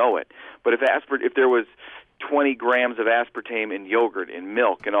aspartame, you know it. But if there was 20 grams of aspartame in yogurt, in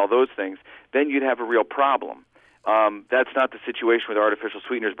milk, and all those things, then you'd have a real problem. That's not the situation with artificial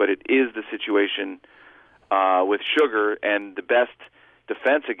sweeteners, but it is the situation with sugar, and the best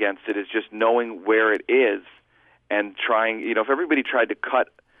defense against it is just knowing where it is and trying, if everybody tried to cut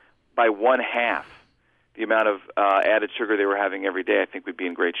by 1/2 the amount of added sugar they were having every day, I think we'd be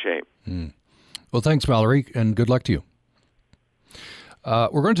in great shape. Well, thanks, Valerie, and good luck to you.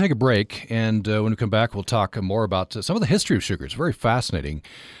 We're going to take a break, and when we come back, we'll talk more about some of the history of sugar. It's very fascinating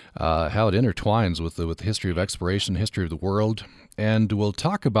how it intertwines with the history of exploration, history of the world, and we'll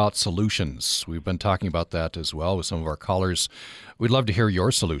talk about solutions. We've been talking about that as well with some of our callers. We'd love to hear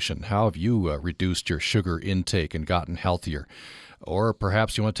your solution. How have you reduced your sugar intake and gotten healthier? Or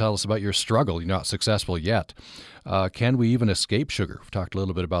perhaps you want to tell us about your struggle. You're not successful yet. Can we even escape sugar? We've talked a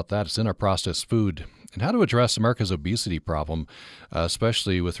little bit about that. It's in our processed food. And how to address America's obesity problem,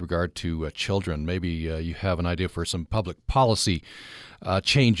 especially with regard to children. Maybe you have an idea for some public policy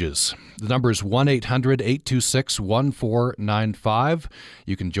changes. The number is 1-800-826-1495.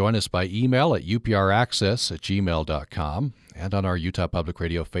 You can join us by email at upraccess@gmail.com and on our Utah Public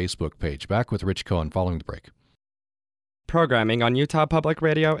Radio Facebook page. Back with Rich Cohen following the break. Programming on Utah Public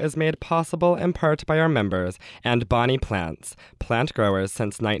Radio is made possible in part by our members and Bonnie Plants, plant growers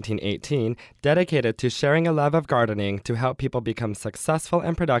since 1918, dedicated to sharing a love of gardening to help people become successful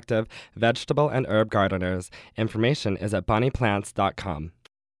and productive vegetable and herb gardeners. Information is at bonnieplants.com.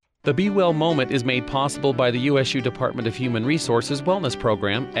 The Be Well Moment is made possible by the USU Department of Human Resources Wellness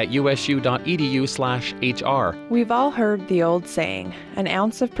Program at usu.edu/HR. We've all heard the old saying, an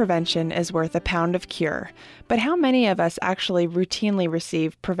ounce of prevention is worth a pound of cure. But how many of us actually routinely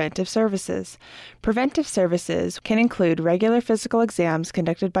receive preventive services? Preventive services can include regular physical exams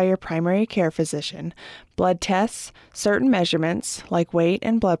conducted by your primary care physician, blood tests, certain measurements like weight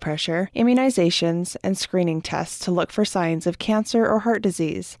and blood pressure, immunizations, and screening tests to look for signs of cancer or heart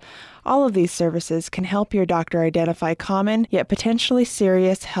disease. All of these services can help your doctor identify common yet potentially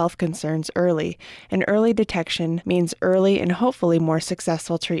serious health concerns early, and early detection means early and hopefully more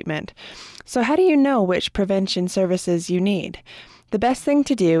successful treatment. So how do you know which prevention services you need? The best thing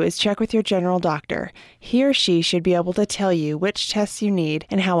to do is check with your general doctor. He or she should be able to tell you which tests you need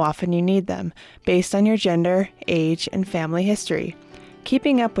and how often you need them, based on your gender, age, and family history.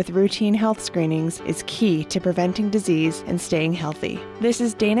 Keeping up with routine health screenings is key to preventing disease and staying healthy. This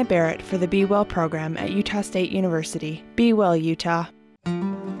is Dana Barrett for the Be Well program at Utah State University. Be well, Utah.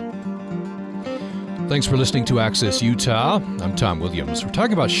 Thanks for listening to Access Utah. I'm Tom Williams. We're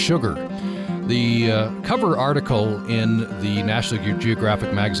talking about sugar. The cover article in the National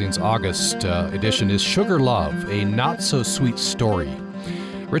Geographic magazine's August edition is Sugar Love, a not-so-sweet story.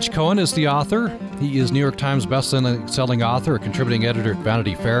 Rich Cohen is the author. He is New York Times best-selling author, a contributing editor at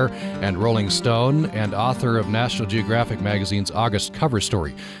Vanity Fair and Rolling Stone, and author of National Geographic magazine's August cover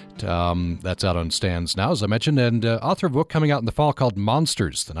story. That's out on stands now, as I mentioned, and author of a book coming out in the fall called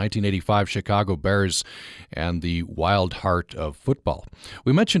Monsters, the 1985 Chicago Bears and the Wild Heart of Football.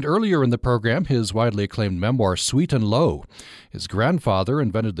 We mentioned earlier in the program his widely acclaimed memoir, Sweet and Low. His grandfather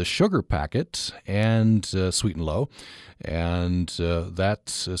invented the sugar packet and Sweet and Low, and that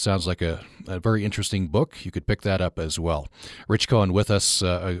sounds like a very interesting book. You could pick that up as well. Rich Cohen with us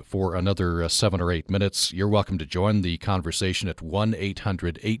for another 7 or 8 minutes. You're welcome to join the conversation at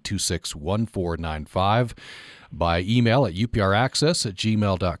 1-800-826-1495, by email at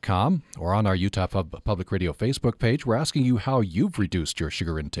upraccess@gmail.com, or on our Utah Public Radio Facebook page. We're asking you how you've reduced your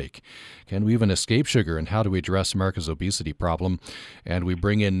sugar intake. Can we even escape sugar, and how do we address America's obesity problem? And we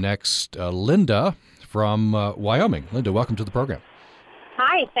bring in next Linda from Wyoming. Linda, welcome to the program.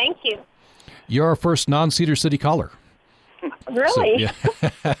 Hi, thank you. You're our first non-Cedar City caller. Really? So, yeah.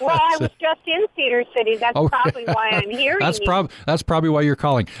 Well, I was just in Cedar City. That's probably why I'm hearing you. That's probably why you're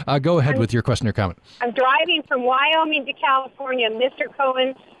calling. Go ahead with your question or comment. I'm driving from Wyoming to California. Mr.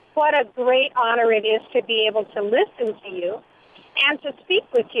 Cohen, what a great honor it is to be able to listen to you and to speak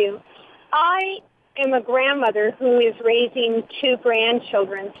with you. I am a grandmother who is raising 2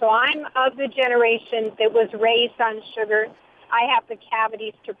 grandchildren, so I'm of the generation that was raised on sugar. I have the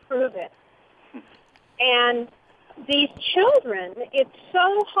cavities to prove it. And these children, it's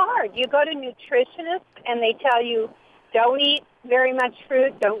so hard. You go to nutritionists and they tell you, don't eat very much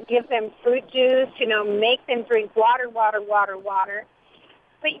fruit, don't give them fruit juice, make them drink water.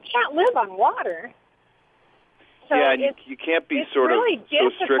 But you can't live on water. So yeah, and you can't be sort really of so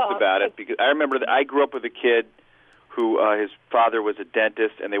strict about it, because I remember that I grew up with a kid who his father was a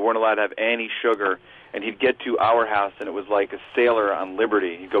dentist, and they weren't allowed to have any sugar, and he'd get to our house and it was like a sailor on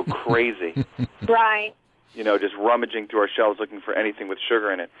liberty. He'd go crazy. Right. Just rummaging through our shelves looking for anything with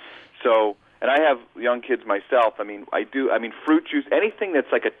sugar in it. So, and I have young kids myself. Fruit juice, anything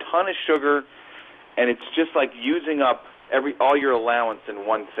that's like a ton of sugar, and it's just like using up all your allowance in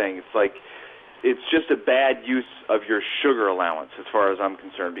one thing. It's just a bad use of your sugar allowance as far as I'm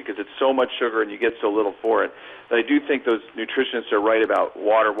concerned, because it's so much sugar and you get so little for it. But I do think those nutritionists are right about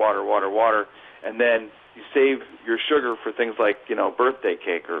water, and then you save your sugar for things like, birthday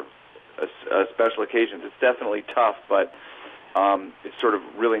cake or special occasions. It's definitely tough, but it's sort of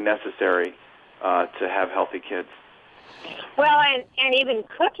really necessary to have healthy kids. Well, and even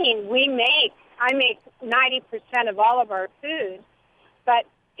cooking, I make 90% of all of our food, but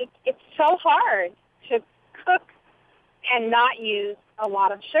it's so hard to cook and not use a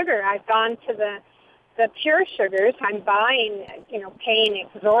lot of sugar. I've gone to the pure sugars. I'm buying, paying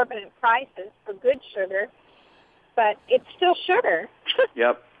exorbitant prices for good sugar, but it's still sugar.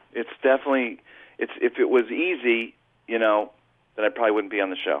 Yep. It's definitely, if it was easy, then I probably wouldn't be on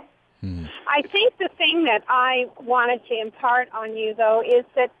the show. I think the thing that I wanted to impart on you, though, is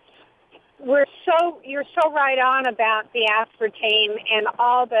that you're so right on about the aspartame and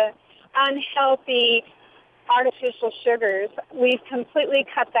all the unhealthy artificial sugars. We've completely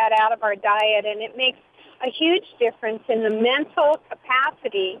cut that out of our diet, and it makes a huge difference in the mental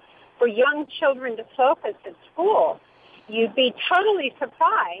capacity for young children to focus at school. You'd be totally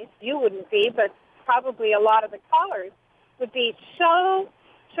surprised. You wouldn't be, but probably a lot of the callers would be so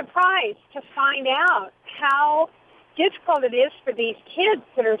surprised to find out how difficult it is for these kids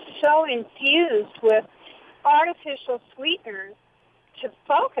that are so infused with artificial sweeteners to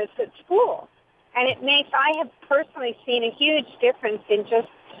focus at school. And I have personally seen a huge difference in just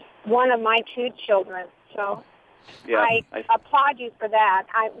one of my 2 children. So yeah, I applaud you for that.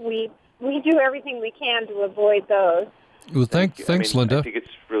 We do everything we can to avoid those. Well, thanks, Linda. I think it's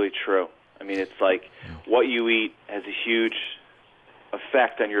really true. It's like what you eat has a huge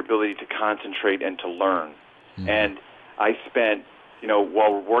effect on your ability to concentrate and to learn. And I spent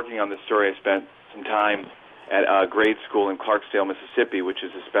while working on this story, I spent some time at a grade school in Clarksdale, Mississippi, which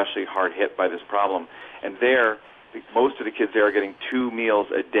is especially hard hit by this problem. And there, most of the kids there are getting 2 meals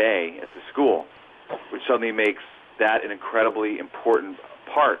a day at the school, which suddenly makes that an incredibly important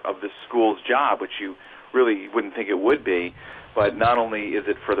part of the school's job, which you really wouldn't think it would be. But not only is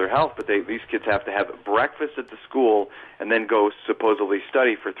it for their health, but these kids have to have breakfast at the school and then go supposedly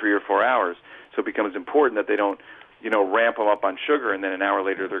study for 3 or 4 hours. So it becomes important that they don't, ramp them up on sugar, and then an hour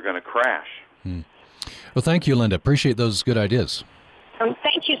later they're going to crash. Well, thank you, Linda. Appreciate those good ideas.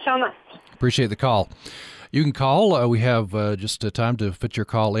 Thank you so much. Appreciate the call. You can call. We have just time to fit your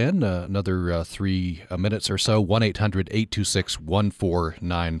call in, another 3 minutes or so,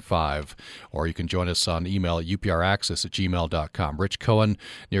 1-800-826-1495. Or you can join us on email at upraccess@gmail.com. Rich Cohen,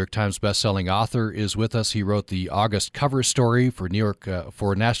 New York Times bestselling author, is with us. He wrote the August cover story for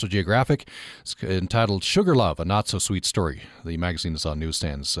for National Geographic. It's entitled Sugar Love, A Not-So-Sweet Story. The magazine is on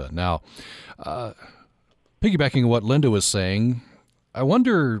newsstands now. Piggybacking on what Linda was saying, I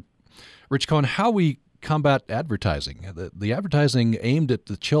wonder, Rich Cohen, how we combat advertising. The advertising aimed at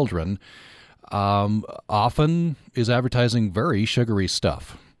the children often is advertising very sugary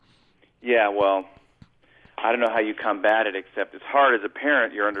stuff. Yeah, well, I don't know how you combat it, except it's hard as a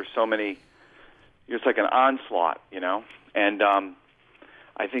parent. You're under so many, it's like an onslaught, and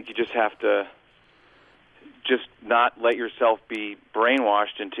I think you just have to just not let yourself be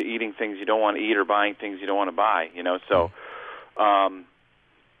brainwashed into eating things you don't want to eat or buying things you don't want to buy, so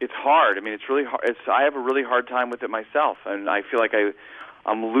it's hard. I mean, it's really hard. I have a really hard time with it myself, and I feel like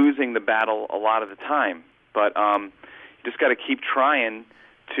I'm losing the battle a lot of the time. But you just got to keep trying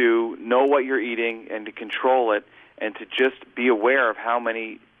to know what you're eating and to control it, and to just be aware of how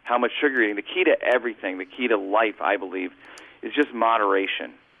much sugar you're eating. The key to everything, the key to life, I believe, is just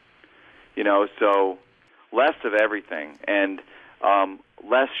moderation. So less of everything and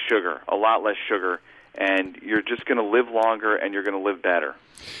less sugar, a lot less sugar. And you're just going to live longer, and you're going to live better.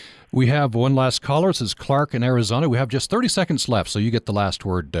 We have one last caller. This is Clark in Arizona. We have just 30 seconds left, so you get the last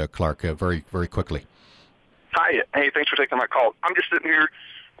word, Clark, very, very quickly. Hi. Hey, thanks for taking my call. I'm just sitting here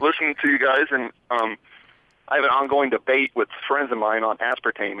listening to you guys, and I have an ongoing debate with friends of mine on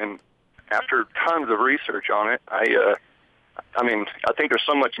aspartame. And after tons of research on it, I think there's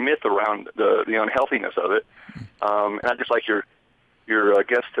so much myth around the unhealthiness of it. And I'd just like your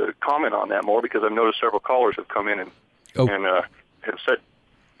guest to comment on that more, because I've noticed several callers have come in and have said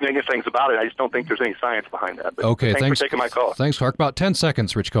negative things about it. I just don't think there's any science behind that. But okay, thanks for taking my call. Thanks, Clark. About 10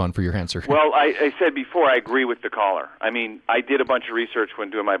 seconds, Rich Cohen, for your answer. Well, I said before, I agree with the caller. I mean, I did a bunch of research when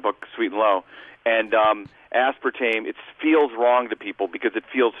doing my book, Sweet and Low, and aspartame, it feels wrong to people because it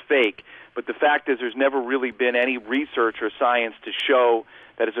feels fake. But the fact is there's never really been any research or science to show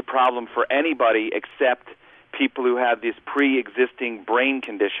that it's a problem for anybody except people who have this pre-existing brain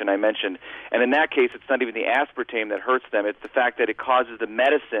condition I mentioned. And in that case, it's not even the aspartame that hurts them. It's the fact that it causes the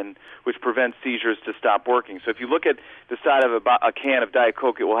medicine which prevents seizures to stop working. So if you look at the side of a can of Diet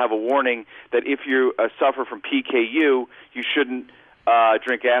Coke, it will have a warning that if you suffer from PKU, you shouldn't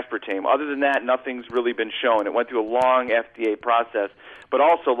drink aspartame. Other than that, nothing's really been shown. It went through a long FDA process. But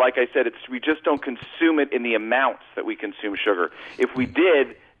also, like I said, we just don't consume it in the amounts that we consume sugar. If we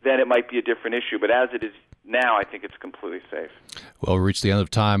did, then it might be a different issue. But as it is now, I think it's completely safe. Well, we reached the end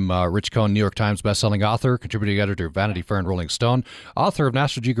of time. Rich Cohen, New York Times bestselling author, contributing editor of Vanity Fair and Rolling Stone, author of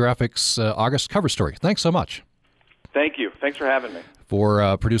National Geographic's August cover story. Thanks so much. Thank you. Thanks for having me.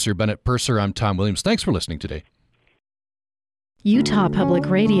 For producer Bennett Purser, I'm Tom Williams. Thanks for listening today. Utah Public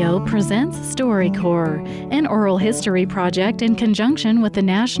Radio presents StoryCorps, an oral history project in conjunction with the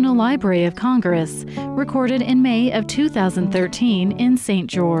National Library of Congress, recorded in May of 2013 in St.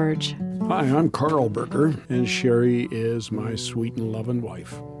 George. Hi, I'm Carl Berger, and Sherry is my sweet and loving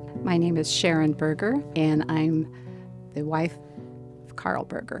wife. My name is Sharon Berger, and I'm the wife of Carl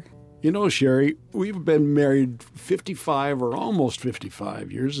Berger. You know, Sherry, we've been married 55 or almost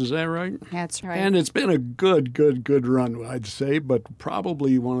 55 years. Is that right? That's right. And it's been a good run, I'd say, but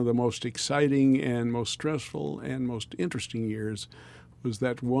probably one of the most exciting and most stressful and most interesting years was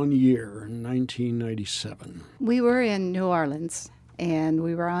that one year in 1997. We were in New Orleans, and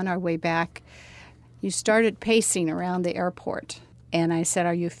we were on our way back. You started pacing around the airport, and I said,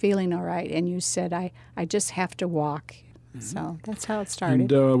 "Are you feeling all right?" And you said, I just have to walk. So that's how it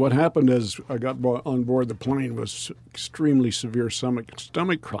started. And what happened as I got on board the plane was extremely severe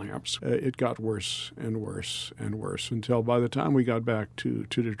stomach cramps. It got worse and worse and worse until by the time we got back to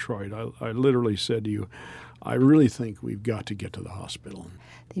Detroit, I literally said to you, I really think we've got to get to the hospital.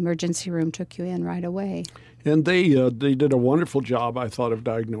 The emergency room took you in right away. And they did a wonderful job, I thought, of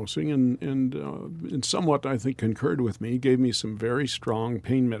diagnosing and somewhat, I think, concurred with me, gave me some very strong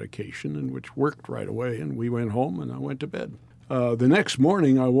pain medication, and which worked right away. And we went home and I went to bed. The next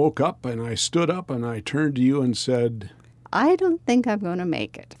morning I woke up and I stood up and I turned to you and said, I don't think I'm going to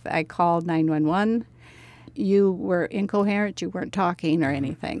make it. I called 911. You were incoherent. You weren't talking or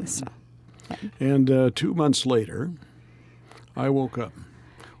anything. So. And 2 months later, I woke up.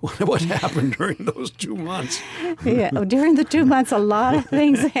 What happened during those 2 months? Yeah, during the 2 months, a lot of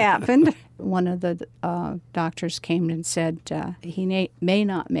things happened. One of the doctors came and said, he may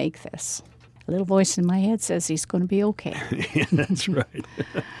not make this. A little voice in my head says he's going to be okay. Yeah, that's right.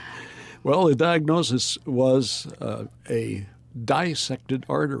 Well, the diagnosis was a dissected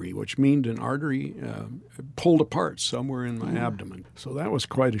artery, which means an artery pulled apart somewhere in my abdomen. So that was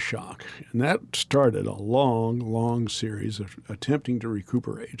quite a shock. And that started a long, long series of attempting to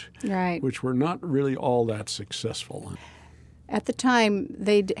recuperate, right, which were not really all that successful. At the time,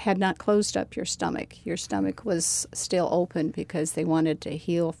 they had not closed up your stomach. Your stomach was still open because they wanted to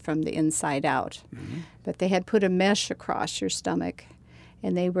heal from the inside out. Mm-hmm. But they had put a mesh across your stomach,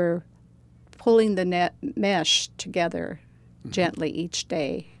 and they were pulling the mesh together gently each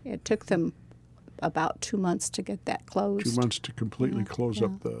day. It took them about 2 months to get that closed. 2 months to completely close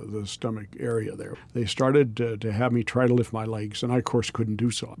up the stomach area there. They started to have me try to lift my legs, and I, of course, couldn't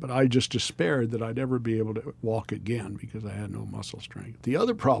do so. But I just despaired that I'd ever be able to walk again because I had no muscle strength. The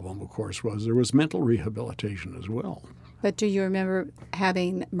other problem, of course, was there was mental rehabilitation as well. But do you remember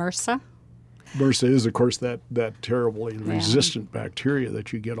having MRSA? MRSA is, of course, that terribly resistant bacteria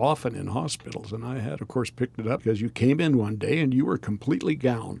that you get often in hospitals. And I had, of course, picked it up because you came in one day and you were completely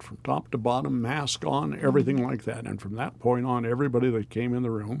gowned from top to bottom, mask on, everything like that. And from that point on, everybody that came in the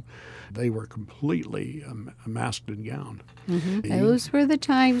room, they were completely masked and gowned. Mm-hmm. Those were the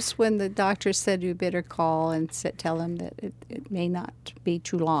times when the doctor said you better call and tell them that it may not be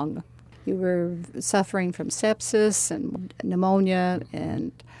too long. You were suffering from sepsis and pneumonia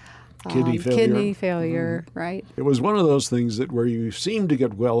and kidney failure, right? It was one of those things that where you seemed to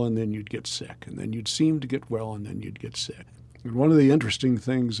get well and then you'd get sick, and then you'd seem to get well and then you'd get sick. And one of the interesting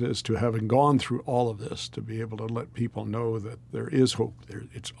things is to having gone through all of this, to be able to let people know that there is hope.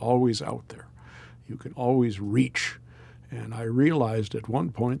 It's always out there. You can always reach. And I realized at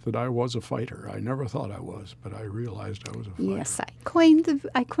one point that I was a fighter. I never thought I was, but I realized I was a fighter. Yes, I coined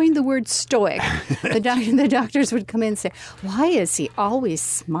the word stoic. The doctors would come in and say, "Why is he always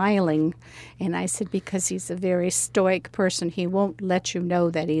smiling?" And I said, "Because he's a very stoic person. He won't let you know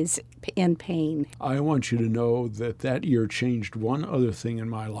that he's in pain." I want you to know that year changed one other thing in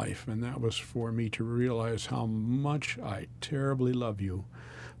my life, and that was for me to realize how much I terribly love you.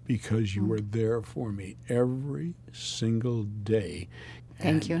 Because you were there for me every single day.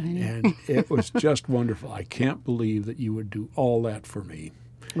 Thank you, honey. And it was just wonderful. I can't believe that you would do all that for me.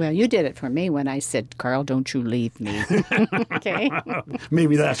 Well, you did it for me when I said, "Carl, don't you leave me." Okay?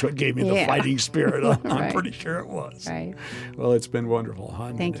 Maybe that's what gave me the fighting spirit. I'm Right. pretty sure it was. Right. Well, it's been wonderful,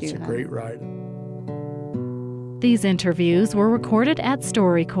 hon. Thank you, It's a great ride. These interviews were recorded at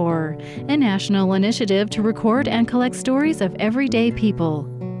StoryCorps, a national initiative to record and collect stories of everyday people.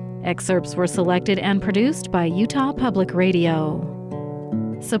 Excerpts were selected and produced by Utah Public Radio.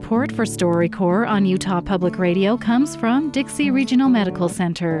 Support for StoryCorps on Utah Public Radio comes from Dixie Regional Medical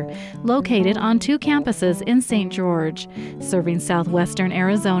Center, located on 2 campuses in St. George, serving southwestern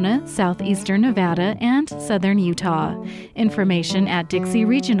Arizona, southeastern Nevada, and southern Utah. Information at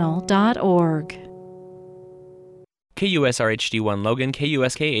dixieregional.org. KUSR HD1 Logan,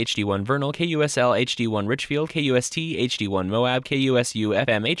 KUSK HD1 Vernal, KUSL HD1 Richfield, KUST HD1 Moab, KUSU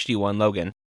FM HD1 Logan.